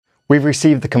We've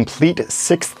received the complete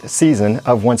 6th season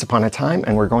of Once Upon a Time,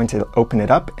 and we're going to open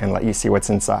it up and let you see what's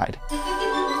inside.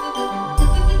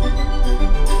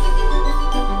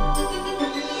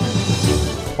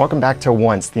 Welcome back to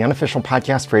Once, the unofficial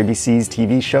podcast for ABC's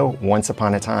TV show Once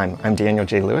Upon a Time. I'm Daniel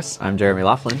J. Lewis. I'm Jeremy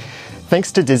Laughlin.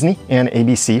 Thanks to Disney and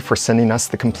ABC for sending us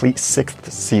the complete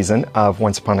 6th season of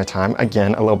Once Upon a Time,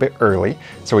 again, a little bit early,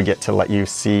 so we get to let you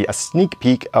see a sneak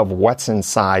peek of what's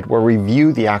inside. We'll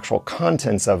review the actual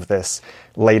contents of this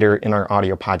later in our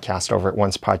audio podcast over at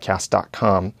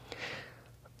oncepodcast.com.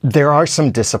 There are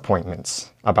some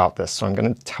disappointments about this, so I'm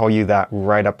going to tell you that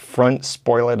right up front,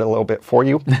 spoil it a little bit for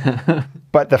you.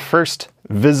 But the first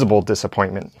visible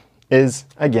disappointment is,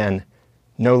 again,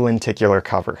 no lenticular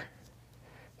cover.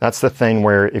 That's the thing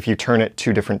where if you turn it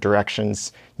 2 different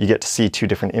directions, you get to see 2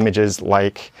 different images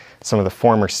like some of the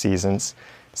former seasons.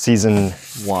 Season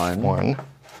 1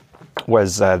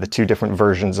 was the 2 different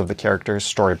versions of the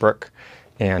characters, Storybrooke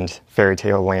and Fairy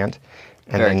Tale Land.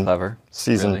 And Very clever.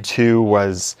 Season 2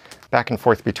 was back and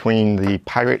forth between the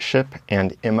pirate ship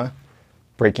and Emma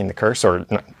breaking the curse, or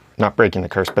not breaking the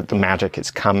curse, but the magic is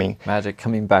coming. Magic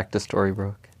coming back to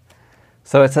Storybrooke.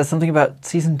 So it says something about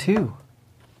Season 2.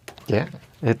 Yeah.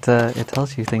 It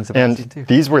tells you things about Season 2. And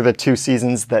these were the 2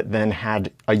 seasons that then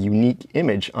had a unique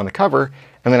image on the cover.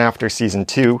 And then after Season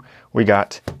 2, we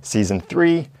got Season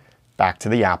 3, Back to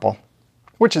the Apple,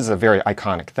 which is a very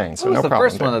iconic thing. So It was no the problem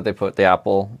first there. one that they put the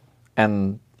apple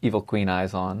and Evil Queen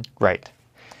eyes on. Right.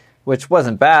 Which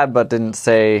wasn't bad, but didn't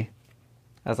say,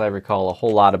 as I recall, a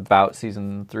whole lot about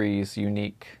Season 3's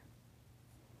unique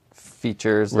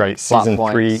features. Right. Plot Season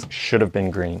points. 3 should have been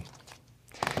green.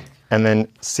 And then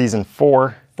Season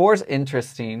 4... 4's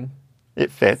interesting. It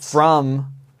fits.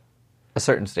 From a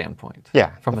certain standpoint.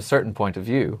 Yeah. From a certain point of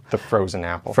view. The frozen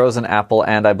apple. Frozen apple,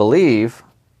 and I believe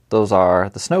those are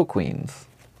the Snow Queen's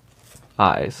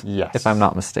eyes. Yes. If I'm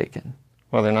not mistaken.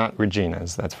 Well, they're not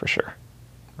Regina's, that's for sure.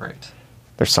 Right.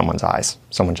 They're someone's eyes.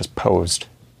 Someone just posed.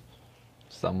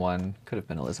 Someone could have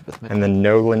been Elizabeth Mitchell. And then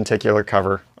no lenticular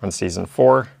cover on Season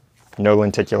 4. No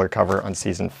lenticular cover on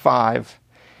Season 5.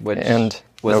 Which and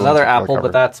was no another lenticular apple, cover.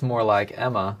 but that's more like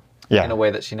Emma. Yeah. In a way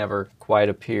that she never quite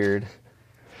appeared.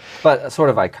 But a sort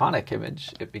of iconic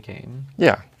image it became.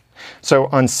 Yeah. So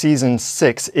on Season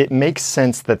 6, it makes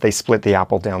sense that they split the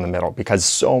apple down the middle because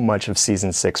so much of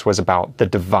Season 6 was about the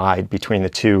divide between the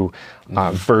 2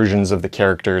 versions of the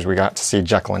characters. We got to see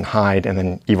Jekyll and Hyde and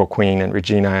then Evil Queen and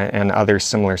Regina and other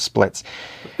similar splits. It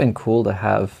would have been cool to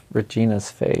have Regina's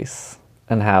face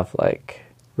and have like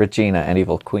Regina and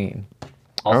Evil Queen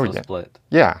also split.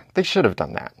 Yeah, they should have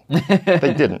done that.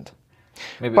 They didn't.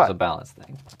 Maybe it was a balance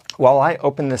thing. Well, I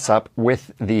opened this up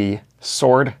with the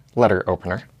sword letter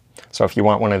opener. So if you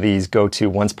want one of these, go to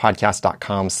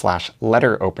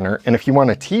oncepodcast.com/letter opener. And if you want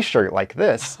a t-shirt like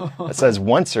this that says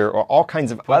Oncer or all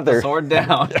kinds of other... The sword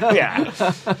down. Yeah.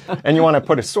 And you want to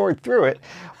put a sword through it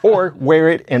or wear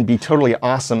it and be totally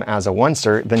awesome as a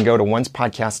Oncer, then go to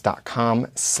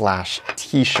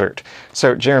oncepodcast.com/t-shirt.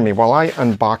 So Jeremy, while I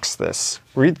unbox this,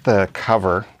 read the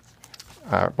cover,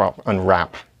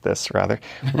 unwrap this rather.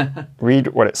 Read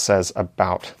what it says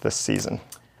about this season.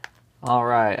 All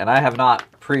right, and I have not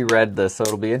pre-read this, so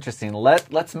it'll be interesting.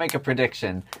 Let's make a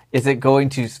prediction. Is it going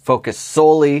to focus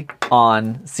solely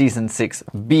on Season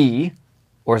 6B,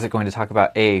 or is it going to talk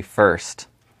about A first?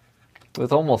 It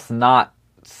was almost not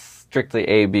strictly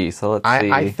A-B, so let's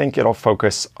see. I think it'll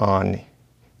focus on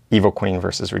Evil Queen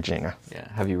versus Regina.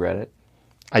 Yeah, have you read it?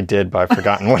 I did, but I've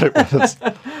forgotten what it was.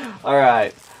 All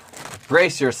right.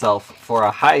 Brace yourself for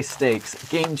a high-stakes,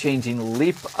 game-changing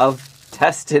leap of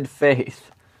tested faith,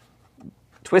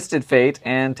 twisted fate,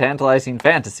 and tantalizing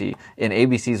fantasy in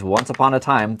ABC's Once Upon a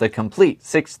Time, the complete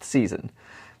 6th season.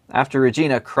 After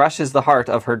Regina crushes the heart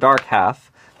of her dark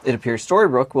half, it appears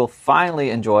Storybrooke will finally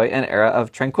enjoy an era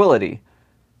of tranquility.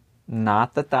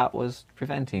 Not that that was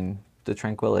preventing the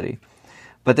tranquility.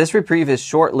 But this reprieve is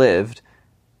short-lived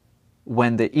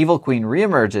when the Evil Queen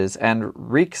reemerges and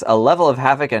wreaks a level of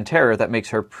havoc and terror that makes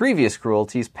her previous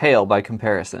cruelties pale by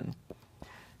comparison.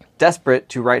 Desperate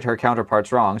to right her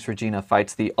counterpart's wrongs, Regina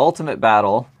fights the ultimate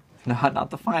battle, not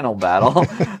the final battle,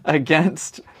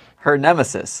 against her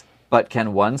nemesis. But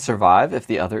can one survive if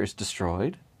the other is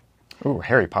destroyed? Ooh,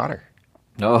 Harry Potter.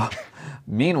 No.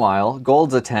 Meanwhile,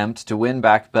 Gold's attempt to win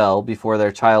back Belle before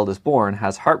their child is born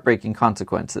has heartbreaking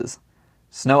consequences.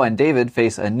 Snow and David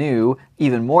face a new,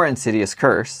 even more insidious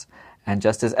curse, and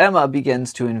just as Emma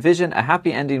begins to envision a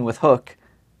happy ending with Hook,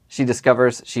 she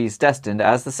discovers she's destined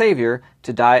as the savior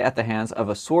to die at the hands of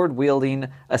a sword-wielding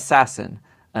assassin,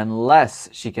 unless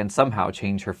she can somehow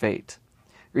change her fate.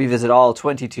 Revisit all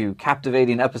 22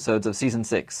 captivating episodes of Season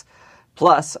 6,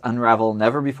 Plus, unravel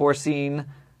never-before-seen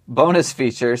bonus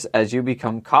features as you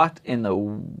become caught in the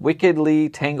wickedly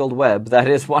tangled web that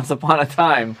is Once Upon a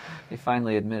Time. They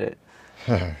finally admit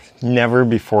it. Never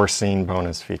before seen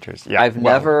bonus features. Yeah, I've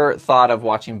never thought of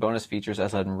watching bonus features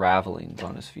as unraveling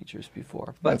bonus features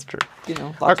before. But, that's true. You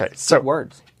know, lots of so good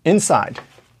words. Inside,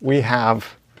 we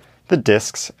have the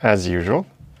discs as usual.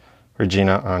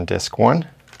 Regina on disc 1.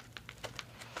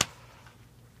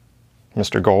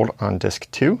 Mr. Gold on disc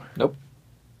 2. Nope.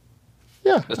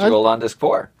 Yeah. Mr. Gold on disc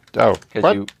 4. Oh,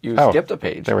 Because you skipped a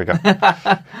page. There we go.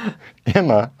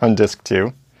 Emma on disc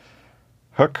 2.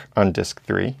 Hook on disc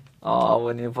 3. Oh,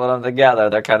 when you put them together,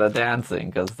 they're kind of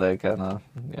dancing because they kind of,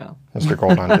 yeah. Mr.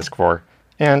 Gold on disc 4.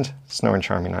 And Snow and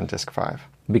Charming on disc 5.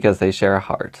 Because they share a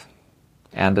heart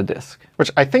and a disc.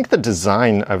 Which I think the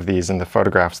design of these and the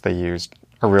photographs they used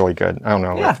are really good. I don't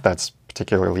know if that's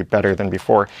particularly better than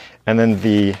before. And then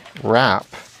the wrap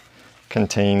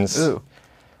contains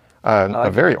a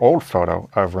very old photo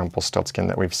of Rumpelstiltskin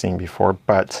that we've seen before,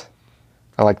 but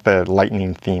I like the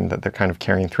lightning theme that they're kind of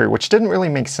carrying through, which didn't really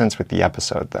make sense with the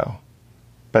episode, though.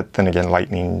 But then again,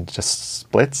 lightning just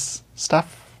splits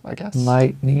stuff, I guess.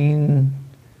 Lightning.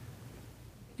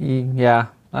 Yeah,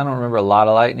 I don't remember a lot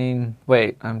of lightning.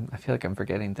 Wait, I feel like I'm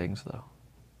forgetting things, though.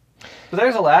 But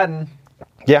there's Aladdin.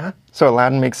 Yeah, so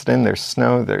Aladdin makes it in. There's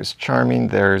Snow, there's Charming,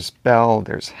 there's Belle,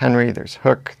 there's Henry, there's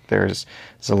Hook, there's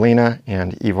Zelina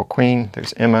and Evil Queen,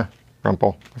 there's Emma,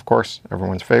 Rumple, of course,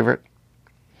 everyone's favorite.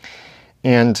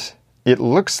 And it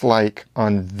looks like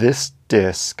on this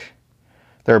disc,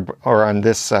 the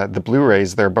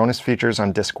Blu-rays, there are bonus features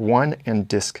on disc 1 and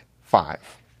disc 5.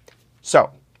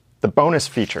 So, the bonus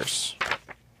features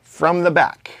from the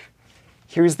back.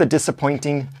 Here's the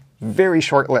disappointing, very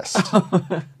short list.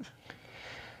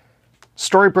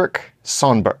 Storybook,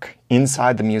 Songbook,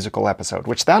 inside the musical episode,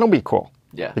 which that'll be cool.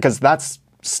 Yeah. Because that's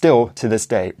still, to this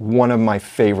day, one of my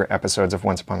favorite episodes of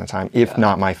Once Upon a Time, if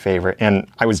not my favorite. And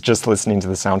I was just listening to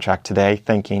the soundtrack today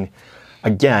thinking,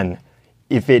 again,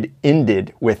 if it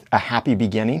ended with a happy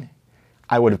beginning,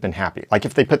 I would have been happy. Like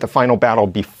if they put the final battle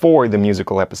before the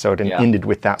musical episode and ended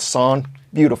with that song,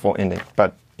 beautiful ending.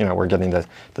 But, you know, we're getting the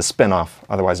spin-off,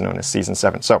 otherwise known as Season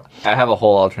 7. So I have a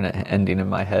whole alternate ending in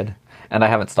my head. And I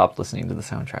haven't stopped listening to the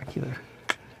soundtrack either.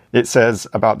 It says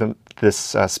about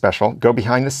this special, go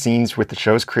behind the scenes with the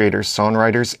show's creators,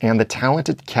 songwriters, and the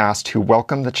talented cast who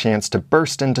welcome the chance to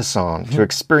burst into song, to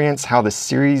experience how the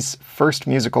series' first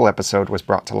musical episode was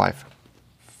brought to life.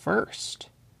 First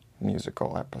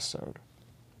musical episode.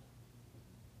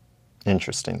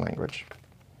 Interesting language.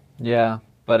 Yeah,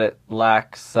 but it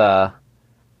lacks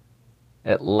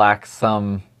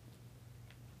some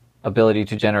ability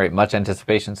to generate much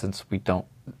anticipation since we don't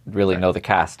really know the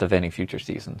cast of any future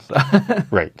seasons.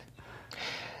 Right.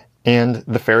 And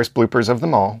the fairest bloopers of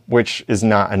them all, which is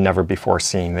not a never-before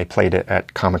seen. They played it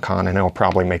at Comic-Con, and it'll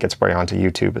probably make its way onto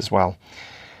YouTube as well.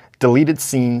 Deleted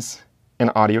scenes and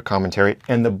audio commentary,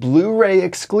 and the Blu-ray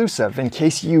exclusive, in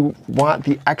case you want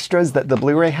the extras that the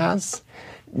Blu-ray has,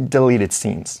 deleted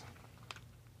scenes.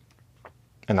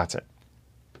 And that's it.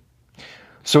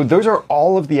 So those are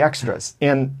all of the extras.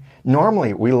 And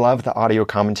normally, we love the audio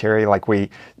commentary, like we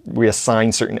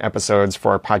assign certain episodes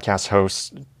for our podcast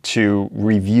hosts to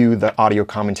review the audio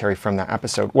commentary from that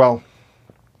episode. Well,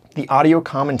 the audio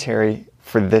commentary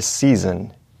for this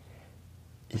season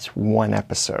is one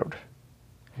episode.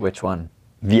 Which one?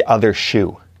 The Other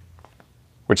Shoe,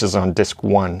 which is on disc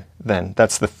 1 then.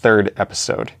 That's the third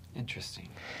episode. Interesting.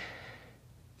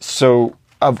 So,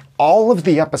 of all of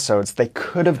the episodes, they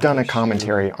could have done a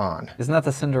commentary on. Isn't that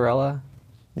the Cinderella?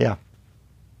 Yeah.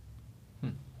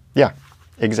 Yeah,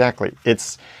 exactly.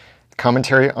 It's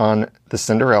commentary on the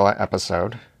Cinderella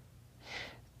episode.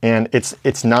 And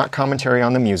it's not commentary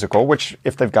on the musical, which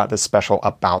if they've got this special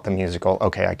about the musical,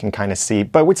 okay, I can kind of see.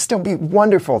 But it would still be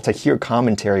wonderful to hear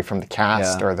commentary from the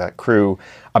cast or the crew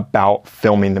about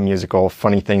filming the musical,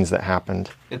 funny things that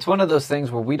happened. It's one of those things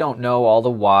where we don't know all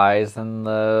the whys and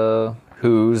the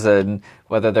whos and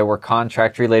whether there were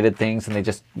contract-related things, and they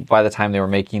just, by the time they were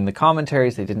making the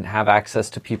commentaries, they didn't have access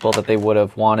to people that they would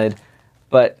have wanted.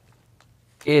 But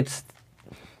it's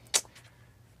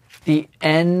the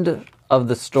end of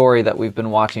the story that we've been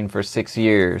watching for 6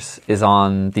 years is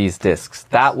on these discs.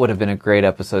 That would have been a great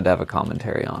episode to have a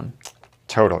commentary on.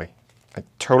 Totally. I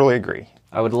totally agree.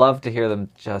 I would love to hear them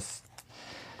just...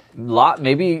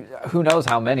 maybe, who knows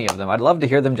how many of them. I'd love to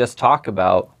hear them just talk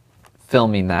about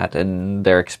filming that and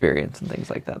their experience and things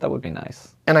like that. That would be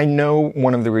nice. And I know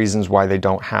one of the reasons why they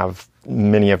don't have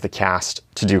many of the cast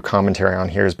to do commentary on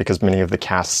here is because many of the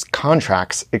cast's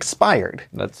contracts expired.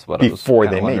 That's what I was before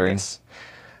they wondering. made this.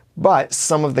 But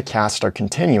some of the cast are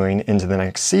continuing into the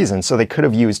next season, so they could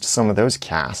have used some of those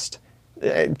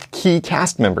key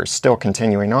cast members still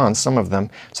continuing on, some of them,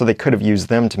 so they could have used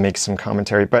them to make some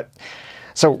commentary. But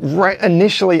so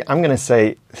initially, I'm going to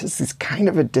say this is kind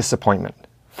of a disappointment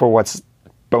for what's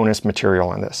bonus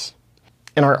material in this.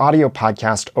 In our audio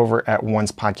podcast over at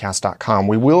oncepodcast.com,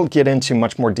 we will get into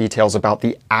much more details about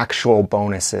the actual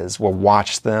bonuses. We'll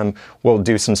watch them, we'll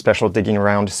do some special digging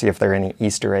around to see if there are any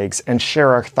Easter eggs, and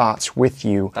share our thoughts with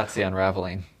you. That's the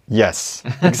unraveling. Yes,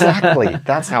 exactly.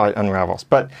 That's how it unravels.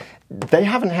 But they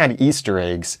haven't had Easter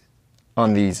eggs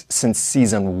on these since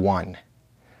season 1.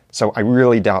 So I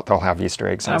really doubt they'll have Easter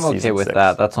eggs in season 6. I'm okay with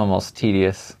that. That's almost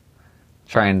tedious,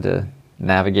 trying to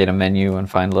navigate a menu and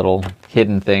find little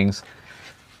hidden things.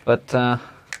 But,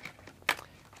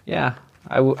 yeah,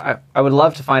 I would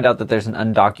love to find out that there's an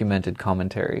undocumented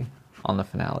commentary on the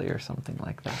finale or something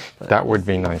like that. But that would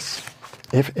be nice.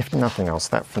 If nothing else,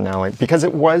 that finale, because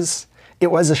it was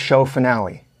a show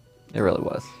finale. It really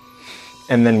was.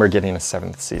 And then we're getting a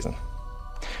 7th season.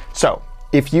 So,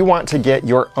 if you want to get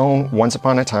your own Once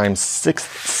Upon a Time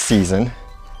 6th season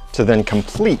to then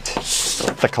complete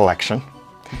the collection,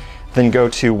 then go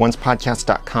to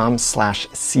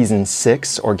oncepodcast.com/season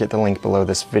 6 or get the link below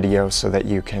this video so that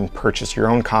you can purchase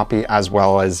your own copy as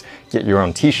well as get your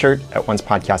own t-shirt at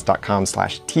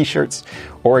oncepodcast.com/t-shirts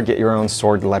or get your own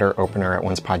sword letter opener at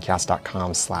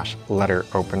oncepodcast.com/letter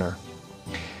opener.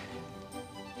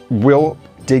 We'll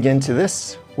dig into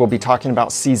this. We'll be talking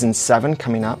about season 7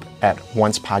 coming up at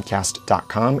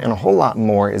oncepodcast.com, and a whole lot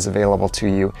more is available to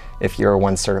you if you're a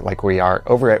oncer like we are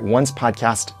over at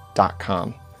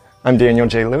oncepodcast.com. I'm Daniel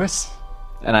J. Lewis.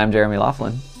 And I'm Jeremy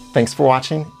Laughlin. Thanks for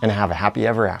watching, and have a happy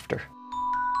ever after.